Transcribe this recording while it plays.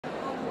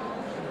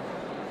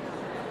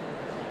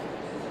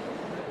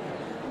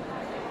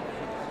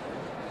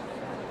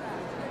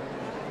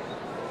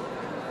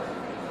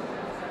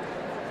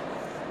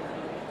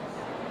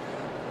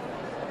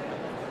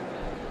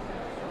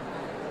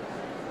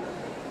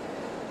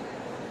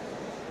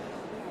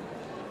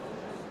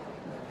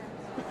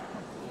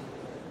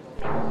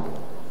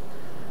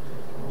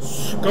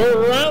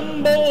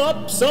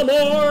up some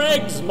more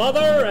eggs,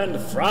 Mother, and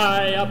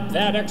fry up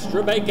that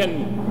extra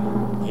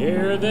bacon.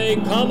 Here they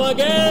come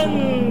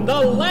again,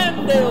 the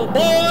Landale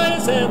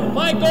Boys and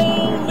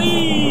Michael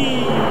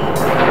Lee.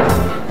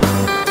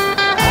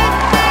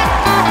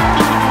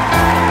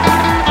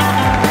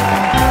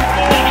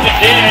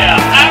 Yeah,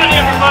 howdy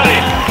everybody.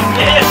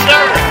 Yes,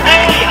 sir.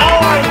 Hey,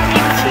 how are you?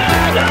 Good to see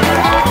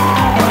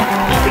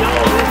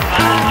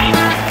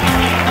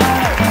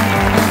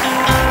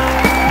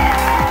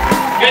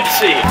you. Good to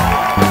see you.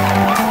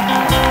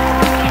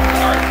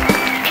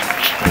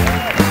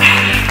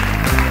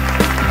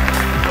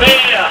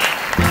 Well,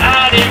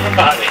 howdy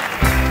everybody.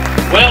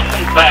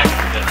 Welcome back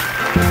to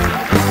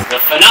the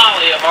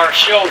finale of our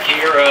show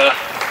here.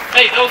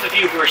 Hey, those of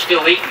you who are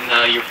still eating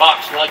your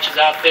box lunches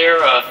out there,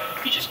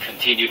 you just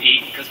continue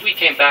eating because we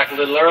came back a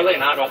little early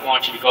and I don't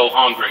want you to go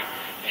hungry.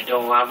 And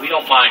we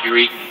don't mind you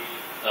eating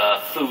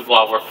food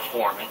while we're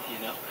performing,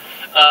 you know.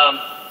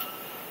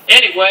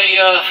 Anyway,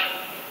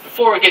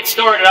 before we get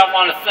started, I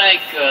want to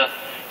thank,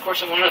 of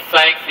course, I want to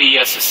thank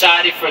the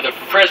Society for the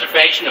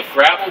Preservation of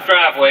Gravel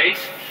Driveways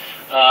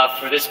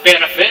for this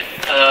benefit.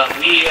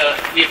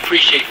 We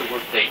appreciate the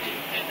work they do,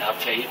 and I'll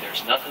tell you,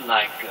 there's nothing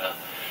like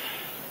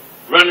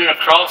running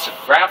across a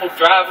gravel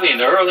driveway in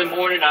the early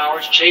morning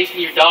hours, chasing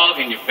your dog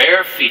in your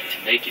bare feet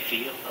to make you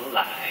feel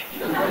alive.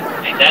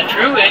 Ain't that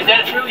true? Ain't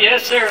that true?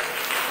 Yes, sir.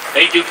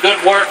 They do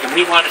good work, and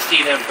we want to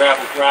see them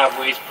gravel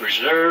driveways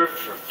preserved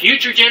for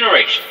future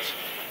generations.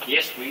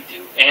 Yes, we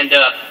do. And,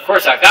 of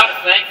course, I got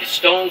to thank the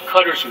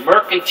Stonecutters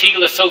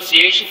Mercantile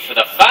Association for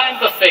the fine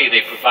buffet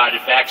they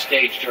provided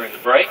backstage during the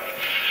break.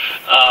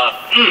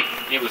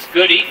 It was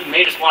good eating.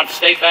 Made us want to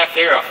stay back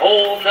there a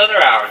whole another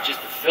hour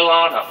just to fill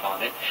on up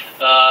on it.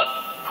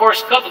 Of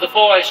course, a couple of the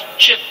boys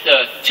chipped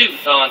a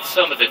tooth on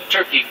some of the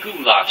turkey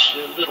goulash,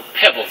 little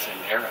pebbles in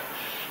there.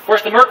 Of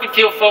course, the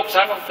Mercantile folks,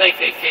 I don't think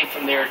they came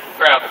from their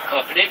gravel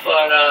company,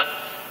 but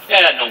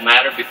yeah, no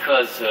matter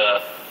because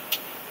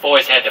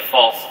boys had the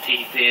false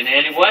teeth in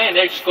anyway, and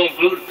they're just going to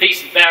glue the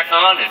pieces back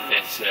on, and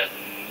it's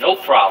no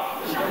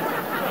problems.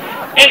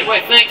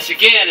 Anyway, thanks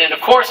again, and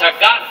of course, I've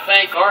got to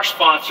thank our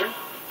sponsor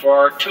for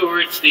our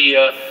tour. It's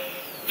the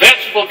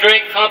vegetable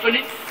drink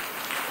company.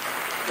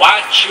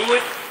 Why chew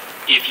it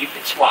if you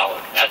can swallow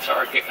it? That's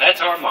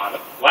our motto.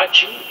 Why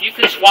chew it if you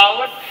can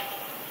swallow it?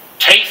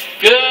 Tastes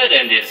good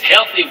and is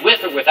healthy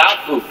with or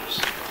without booze.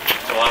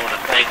 So I want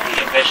to thank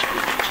the vegetable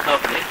juice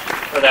company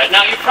for that.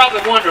 Now, you're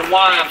probably wondering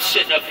why I'm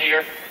sitting up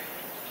here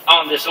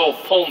on this old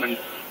Pullman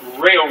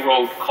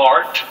railroad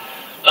cart.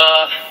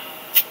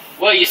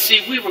 Well, you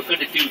see, we were going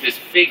to do this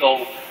big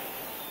old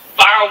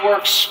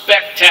fireworks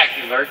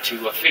spectacular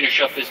to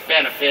finish up this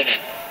benefit, and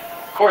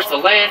of course the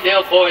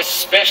Landale Boys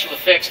special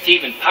effects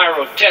team and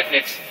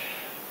pyrotechnics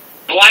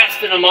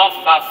blasted them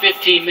off about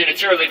 15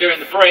 minutes early during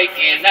the break,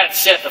 and that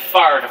set the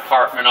fire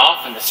department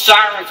off, and the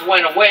sirens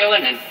went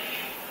a-wailing, and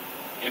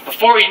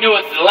before you knew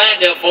it, the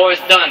Landale Boys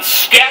done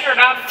scattered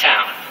out of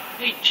town.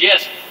 They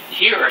just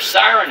hear a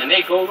siren and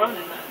they go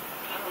running.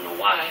 I don't know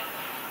why.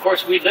 Of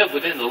course, we live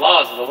within the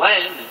laws of the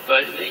land,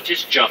 but they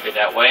just jump it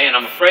that way, and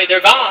I'm afraid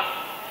they're gone.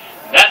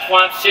 That's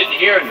why I'm sitting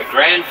here and the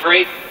Grand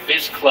Freight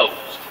is closed.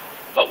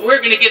 But we're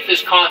going to get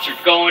this concert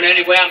going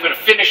anyway. I'm going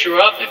to finish her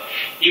up, and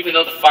even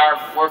though the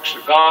fireworks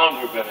are gone,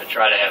 we're going to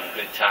try to have a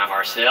good time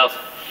ourselves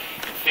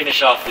and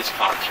finish off this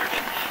concert.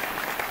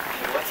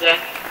 And what's that?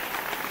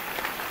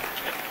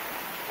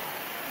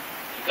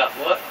 You got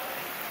what?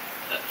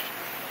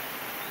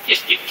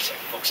 Just give me a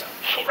second, folks.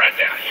 I'll go right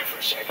down here for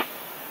a second.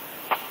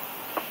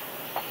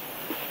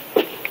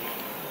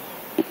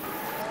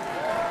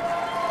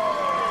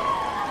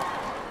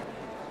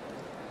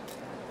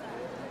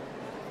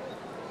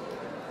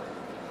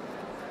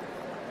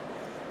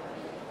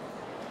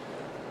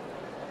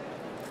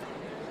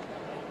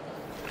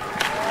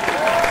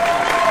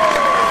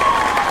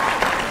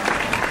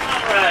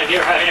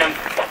 Here I am.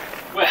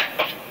 Well,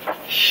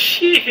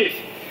 shit.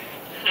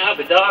 I'll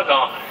be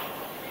doggone.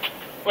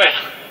 Well,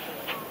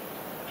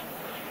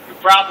 you're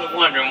probably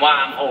wondering why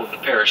I'm holding a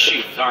pair of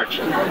shoes, aren't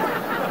you?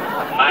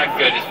 My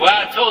goodness. Well,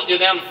 I told you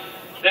them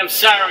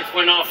sirens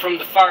went off from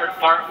the fire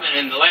department,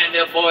 and the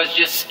Landale Boys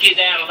just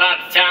skedaddled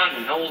out of town,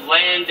 and old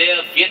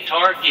Landale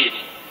Guitar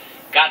Giddy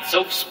got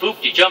so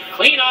spooked he jumped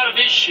clean out of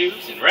his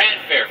shoes and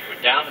ran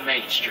barefoot down the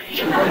main street.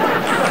 They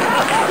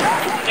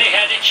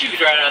had their shoes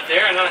right out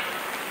there, and I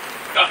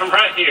got them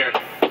right here.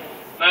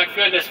 My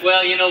goodness,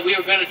 well, you know, we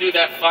were going to do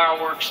that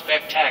fireworks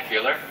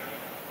spectacular.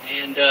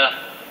 And, of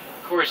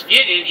course,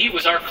 Gideon, he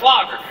was our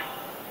clogger.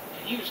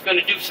 He was going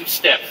to do some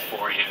steps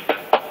for you.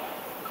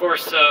 Of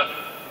course,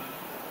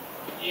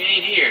 he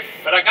ain't here.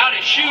 But I got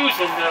his shoes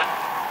and,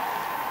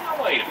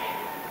 now wait a minute.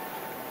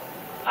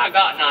 I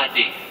got an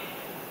idea.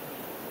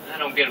 I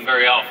don't get them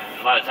very often.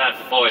 A lot of times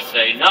the boys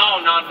say,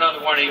 no, not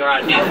another one of your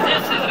ideas.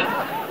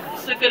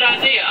 This is a good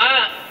idea.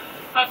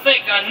 I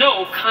think I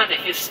know kind of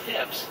his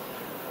steps.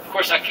 Of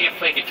course, I can't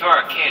play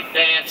guitar, I can't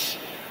dance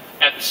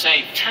at the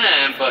same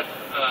time, but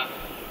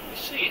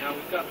let's see how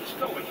we've got this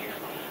going here.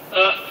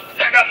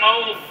 I got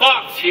my old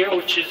box here,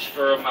 which is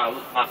for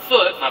my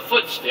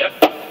foot step,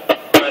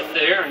 right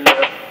there, and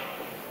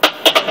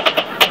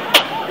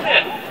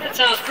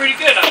That sounds pretty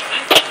good, I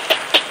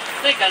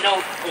think I know.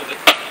 Hold it.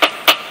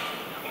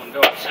 That one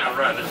don't sound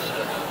right. Let's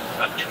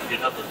tune it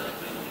up a little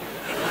bit.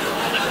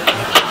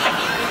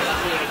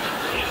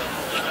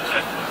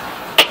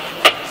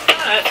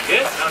 That's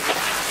good.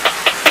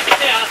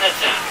 Yeah, how's that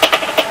sound?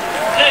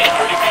 Hey,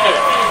 pretty good.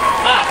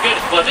 My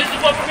goodness. Well, this is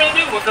what we're gonna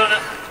do.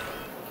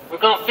 We're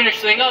gonna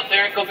finish the thing up.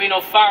 There ain't gonna be no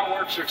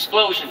fireworks or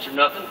explosions or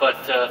nothing,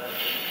 but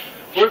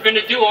we're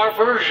gonna do our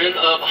version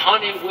of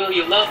 "Honey, Will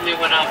You Love Me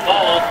When I'm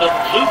Bald," the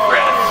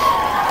Bluegrass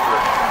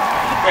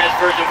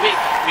version.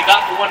 We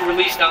got the one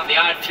released on the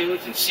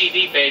iTunes and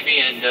CD,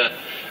 baby, and a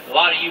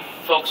lot of you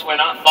folks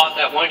went out and bought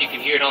that one. You can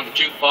hear it on the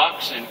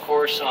jukebox and, of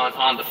course,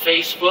 on the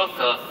Facebook.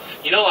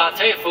 You know, I'll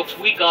tell you, folks,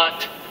 we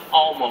got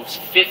almost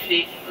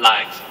 50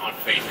 likes on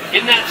Facebook.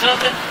 Isn't that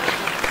something?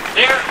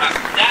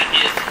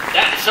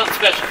 That is something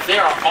special.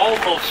 There are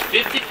almost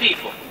 50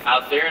 people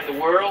out there in the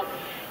world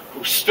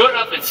who stood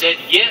up and said,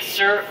 "Yes,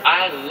 sir,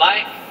 I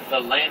like the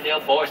Landale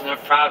Boys, and I'm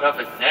proud of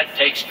it." That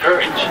takes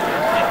courage. It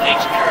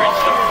takes courage.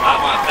 So I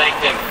want to thank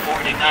them.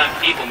 49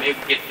 people. Maybe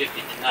we'll get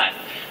 50 tonight.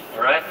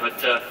 All right,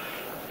 but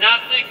now I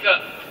think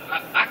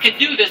I can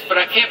do this, but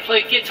I can't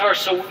play guitar,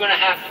 so we're going to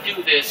have to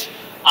do this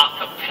a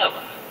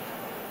cappella.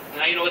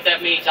 Now, you know what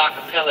that means, a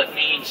cappella? It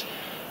means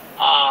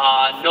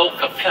no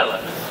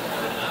capellas.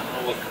 I don't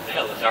know what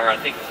capellas are. I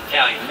think it's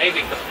Italian.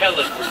 Maybe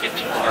capellas were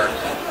guitars.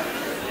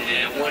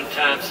 And one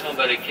time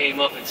somebody came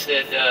up and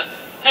said,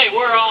 "Hey,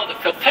 where are all the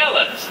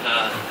capellas?"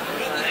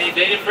 They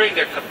didn't bring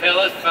their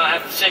capellas. We're going to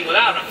have to sing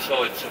without them,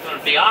 so it's going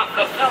to be a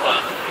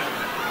cappella.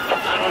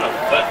 I don't know,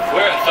 but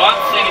so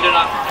I'm singing it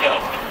a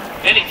cappella.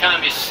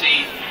 Anytime you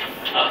see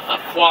a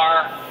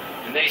choir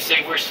and they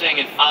say we're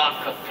singing a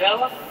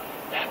cappella,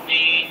 that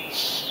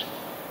means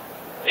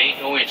they ain't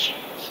no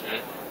instruments.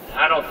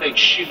 I don't think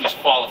shoes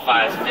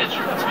qualify as an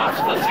instrument, so I'm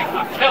still singing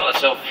a cappella.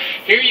 So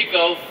here you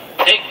go.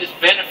 Take this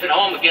benefit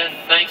home. Again,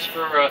 thanks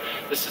for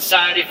the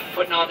Society for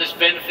putting on this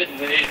benefit, and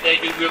they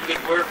do real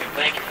good work, and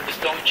thank you for the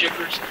Stone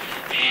Chippers,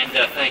 and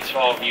thanks for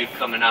all of you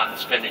coming out and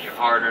spending your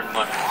hard-earned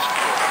money to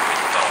support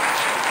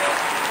the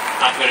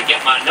I'm going to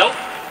get my note.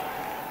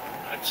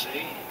 Let's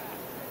see.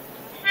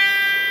 I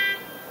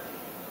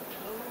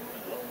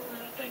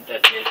think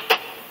that's it.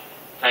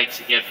 Thanks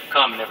again for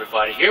coming,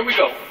 everybody. Here we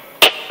go.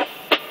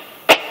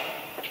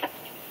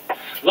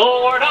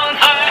 Lord on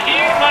high,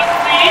 hear my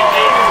plea,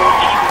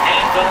 keep your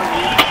hands on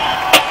me.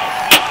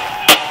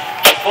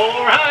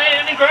 For I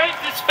am in great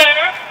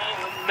despair,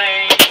 a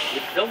man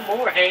with no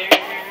more hair.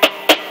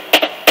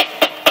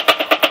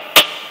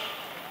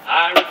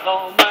 I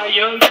recall my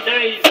younger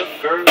days of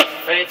girls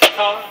and fancy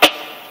cars.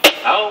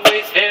 I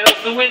always held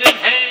the winning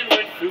hand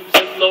when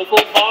cruising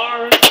local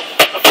bars.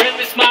 A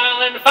friendly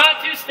smile and a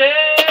 5-2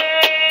 step.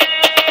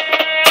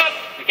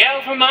 The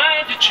gals were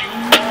mine to choose.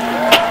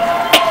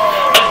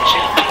 A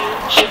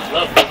championship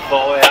lover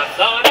boy, I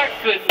thought I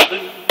couldn't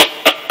lose.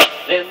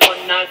 Then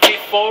one night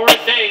before a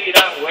date,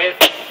 I went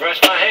and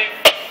brushed my hair.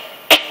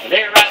 And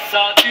there I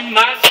saw, to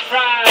my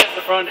surprise,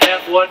 the front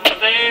half wasn't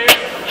there.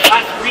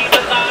 I screamed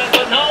aloud,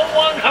 but no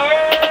one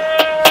heard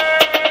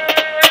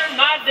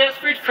my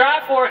desperate cry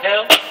for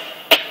help.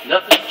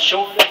 Nothing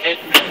short of head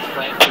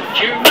transplant to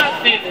cure my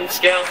thinning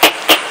scalp.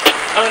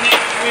 Honey,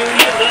 will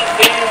you love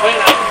me when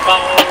I'm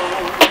bald?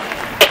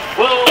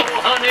 Whoa,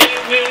 honey,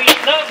 will you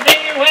love me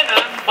when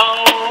I'm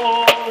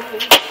bald?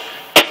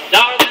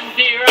 Darling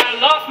dear, I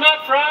lost my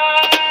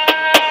pride,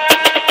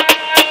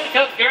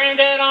 'cause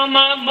granddad on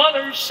my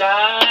mother's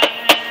side.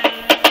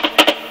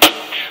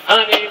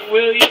 Honey,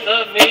 will you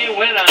love me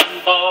when I'm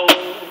bald?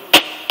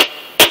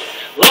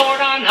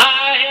 Lord on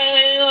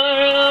high,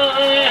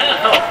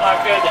 oh my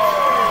goodness,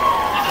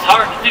 this is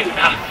hard to do.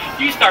 Now,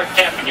 you start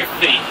tapping your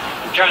feet.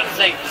 I'm trying to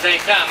sing at the same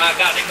time. I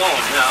got it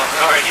going now.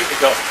 All right, here we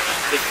go.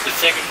 This is the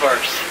second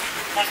verse.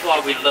 That's why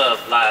we love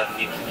live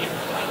music.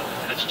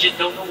 Because you just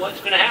don't know what's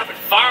going to happen.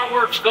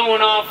 Fireworks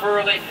going off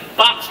early.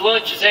 Box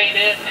lunches ain't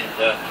it.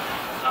 And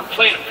I'm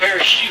playing a pair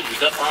of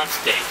shoes up on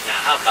stage.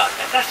 Now, how about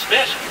that? That's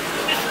special.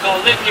 This is going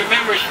to live in your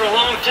memories for a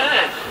long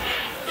time.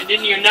 And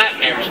in your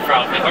nightmares,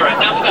 probably. All right,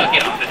 now we got to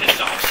get on to this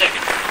song.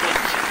 Second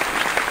verse.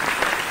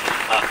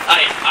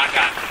 I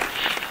got it.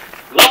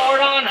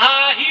 Lord on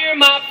high, hear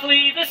my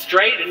plea. The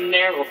straight and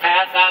narrow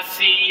path I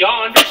see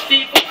yonder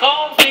steeple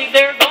calls me.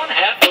 They're gonna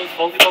have those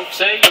holy folks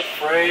say a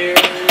prayer.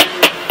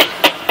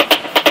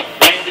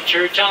 Ran to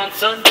church on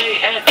Sunday,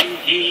 had to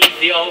heed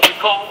the altar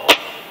call.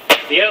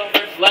 The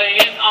elders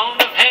laying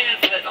on of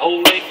hands, let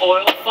holy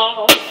oil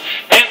fall.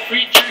 And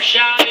preacher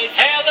shouted,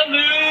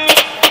 "Hallelujah!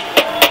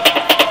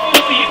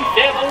 You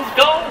devils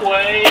go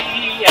away!"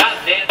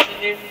 I'm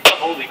dancing in the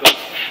Holy Ghost.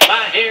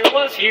 My hair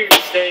was here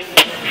to stay.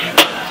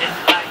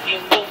 Just like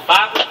in those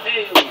Bible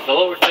tales, the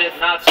Lord said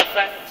not so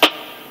fast.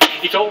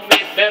 He told me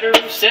better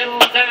settle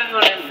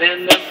down, and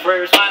then the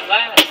prayers might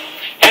last.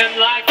 And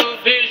like a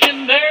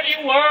vision, there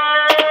you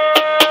were,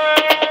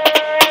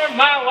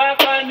 my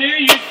wife I knew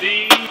you'd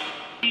be.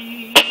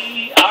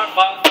 Our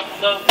Father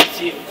loves to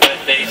see you, but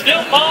they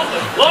still fall,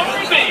 but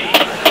glory be.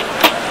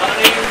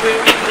 Honey,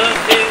 will you love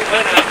me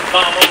when I'm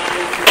bald?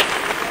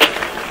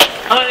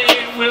 Honey,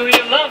 will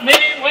you love me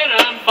when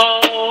I'm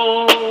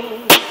bald?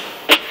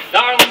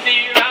 Darling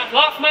dear, I've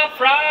lost my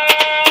pride,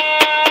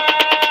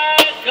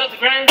 'cause the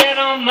granddad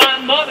on my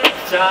mother's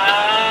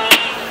side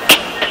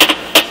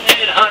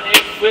said,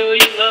 honey, will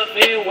you love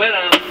me when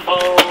I'm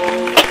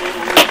bald?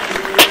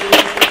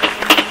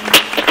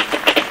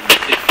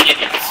 Just give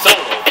you a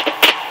solo.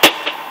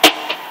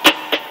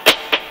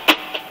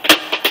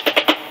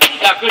 He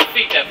got good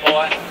feet, that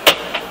boy.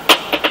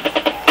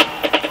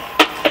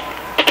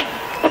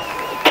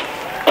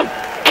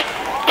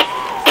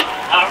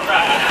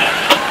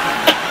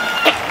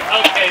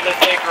 Let's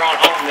take her on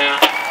home now.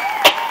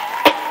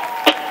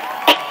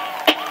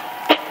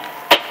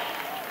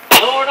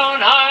 Lord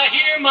on high,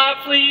 hear my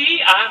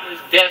plea. I'm as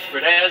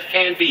desperate as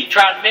can be.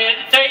 Tried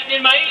meditating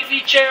in my easy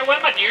chair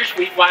when my dear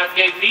sweet wife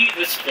gave me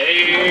the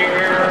stare.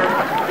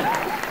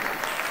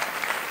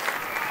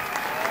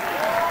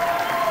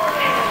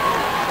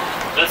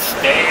 The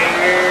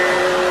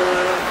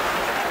stare.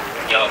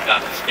 Y'all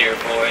got the stare,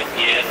 boys.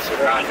 Yes,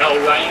 sir. I know,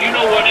 right? You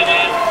know what it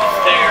is.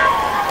 The stare.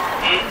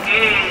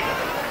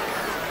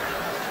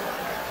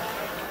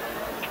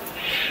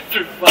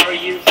 Through our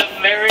years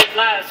of married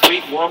life,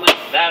 sweet woman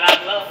that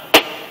I love,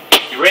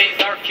 you raised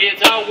our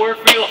kids, I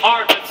work real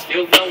hard, but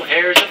still no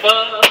hairs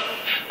above.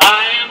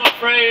 I am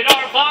afraid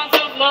our bonds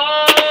of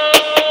love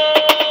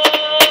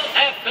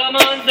have come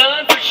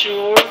undone for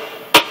sure,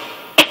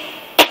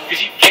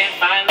 'cause you can't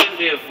finally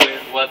live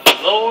with what the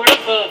Lord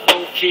above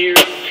won't care.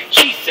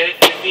 She said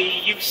to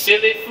me, you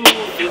silly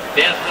fool, till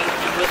death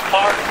do us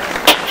part.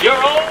 You're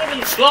old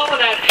and slow,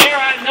 that hair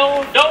I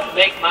know don't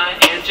make my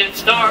engine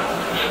start.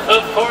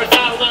 Of course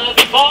I love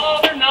you,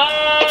 bald or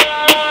not.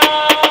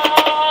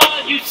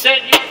 You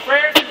said your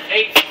prayers in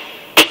haste,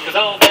 'cause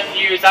all them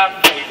years I've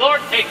prayed.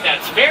 Lord, take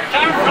that spare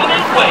tire from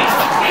his waist.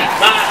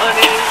 My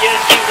honey,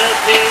 yes, you love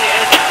me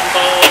as